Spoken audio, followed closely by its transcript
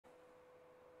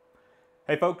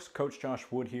Hey folks, Coach Josh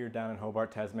Wood here down in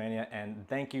Hobart, Tasmania, and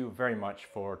thank you very much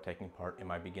for taking part in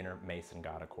my beginner mace and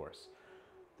gada course.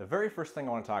 The very first thing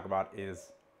I want to talk about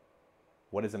is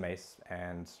what is a mace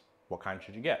and what kind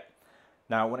should you get?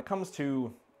 Now, when it comes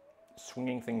to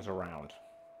swinging things around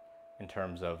in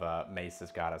terms of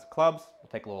maces, gadas, clubs, we'll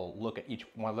take a little look at each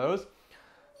one of those.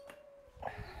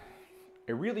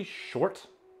 A really short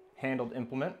handled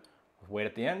implement with weight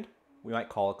at the end, we might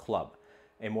call a club.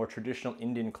 A more traditional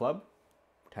Indian club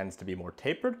tends to be more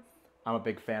tapered. I'm a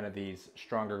big fan of these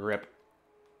stronger grip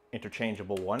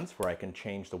interchangeable ones where I can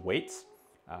change the weights.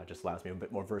 Just allows me a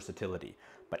bit more versatility.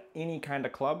 But any kind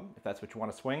of club, if that's what you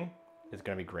want to swing, is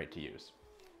going to be great to use.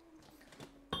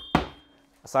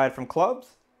 Aside from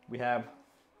clubs, we have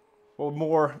what would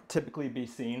more typically be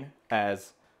seen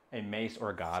as a mace or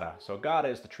a gada. So gada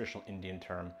is the traditional Indian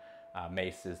term.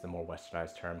 Mace is the more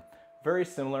westernized term. Very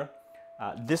similar.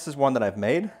 This is one that I've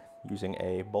made using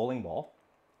a bowling ball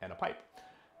and a pipe.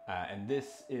 And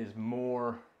this is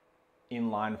more in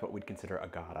line with what we'd consider a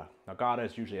gada. Now gada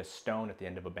is usually a stone at the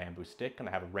end of a bamboo stick, and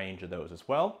I have a range of those as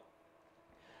well.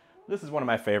 This is one of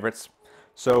my favorites.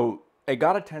 So a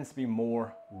gada tends to be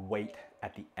more weight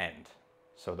at the end.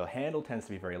 So the handle tends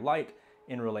to be very light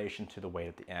in relation to the weight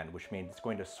at the end, which means it's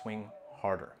going to swing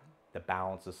harder. The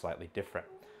balance is slightly different.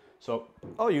 So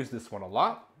I'll use this one a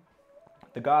lot.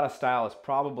 The gada style is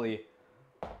probably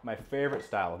my favorite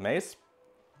style of mace,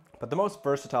 but the most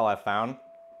versatile I've found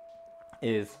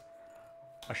is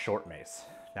a short mace.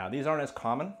 Now these aren't as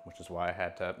common, which is why I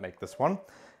had to make this one.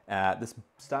 This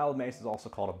style of mace is also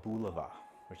called a bulava,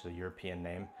 which is a European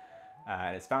name.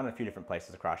 And it's found in a few different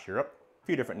places across Europe, a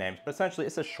few different names, but essentially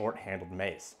it's a short-handled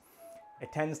mace.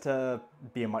 It tends to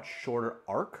be a much shorter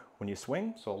arc when you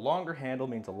swing, so a longer handle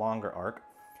means a longer arc.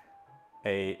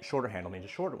 A shorter handle means a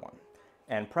shorter one.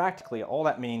 And practically all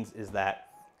that means is that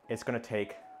it's going to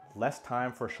take less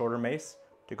time for a shorter mace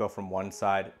to go from one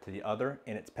side to the other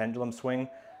in its pendulum swing,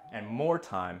 and more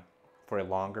time for a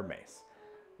longer mace.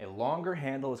 A longer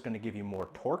handle is going to give you more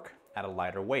torque at a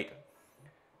lighter weight,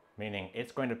 meaning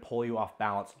it's going to pull you off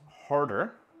balance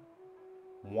harder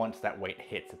once that weight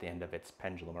hits at the end of its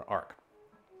pendulum or arc.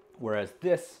 Whereas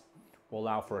this will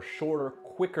allow for a shorter,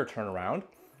 quicker turnaround,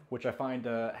 which I find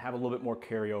to have a little bit more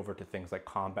carryover to things like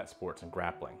combat sports and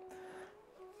grappling.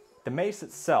 The mace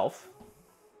itself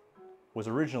was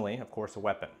originally, of course, a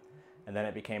weapon, and then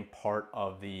it became part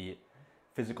of the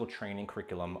physical training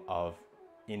curriculum of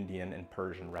Indian and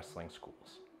Persian wrestling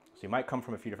schools. So you might come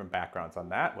from a few different backgrounds on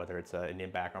that, whether it's an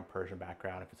Indian background, Persian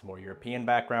background. If it's a more European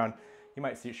background, you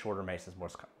might see shorter maces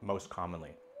most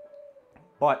commonly.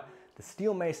 But the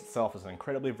steel mace itself is an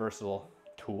incredibly versatile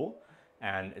tool,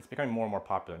 and it's becoming more and more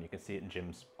popular, and you can see it in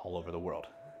gyms all over the world.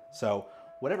 So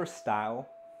whatever style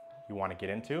you want to get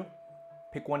into,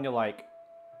 pick one you like,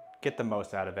 get the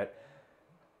most out of it.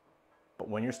 But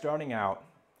when you're starting out,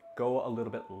 go a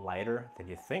little bit lighter than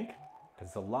you think, because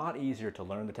it's a lot easier to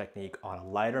learn the technique on a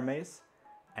lighter mace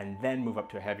and then move up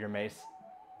to a heavier mace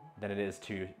than it is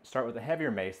to start with a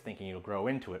heavier mace thinking you'll grow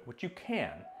into it, which you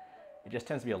can. It just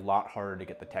tends to be a lot harder to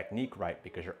get the technique right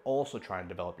because you're also trying to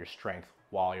develop your strength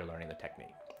while you're learning the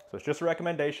technique. So it's just a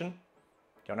recommendation.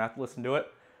 You don't have to listen to it,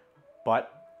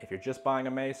 but if you're just buying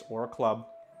a mace or a club,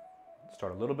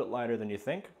 start a little bit lighter than you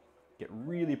think, get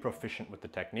really proficient with the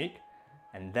technique,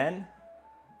 and then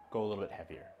go a little bit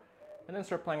heavier. And then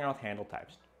start playing around with handle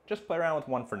types. Just play around with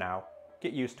one for now,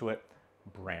 get used to it,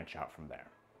 branch out from there.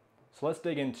 So let's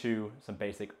dig into some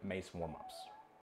basic mace warm-ups.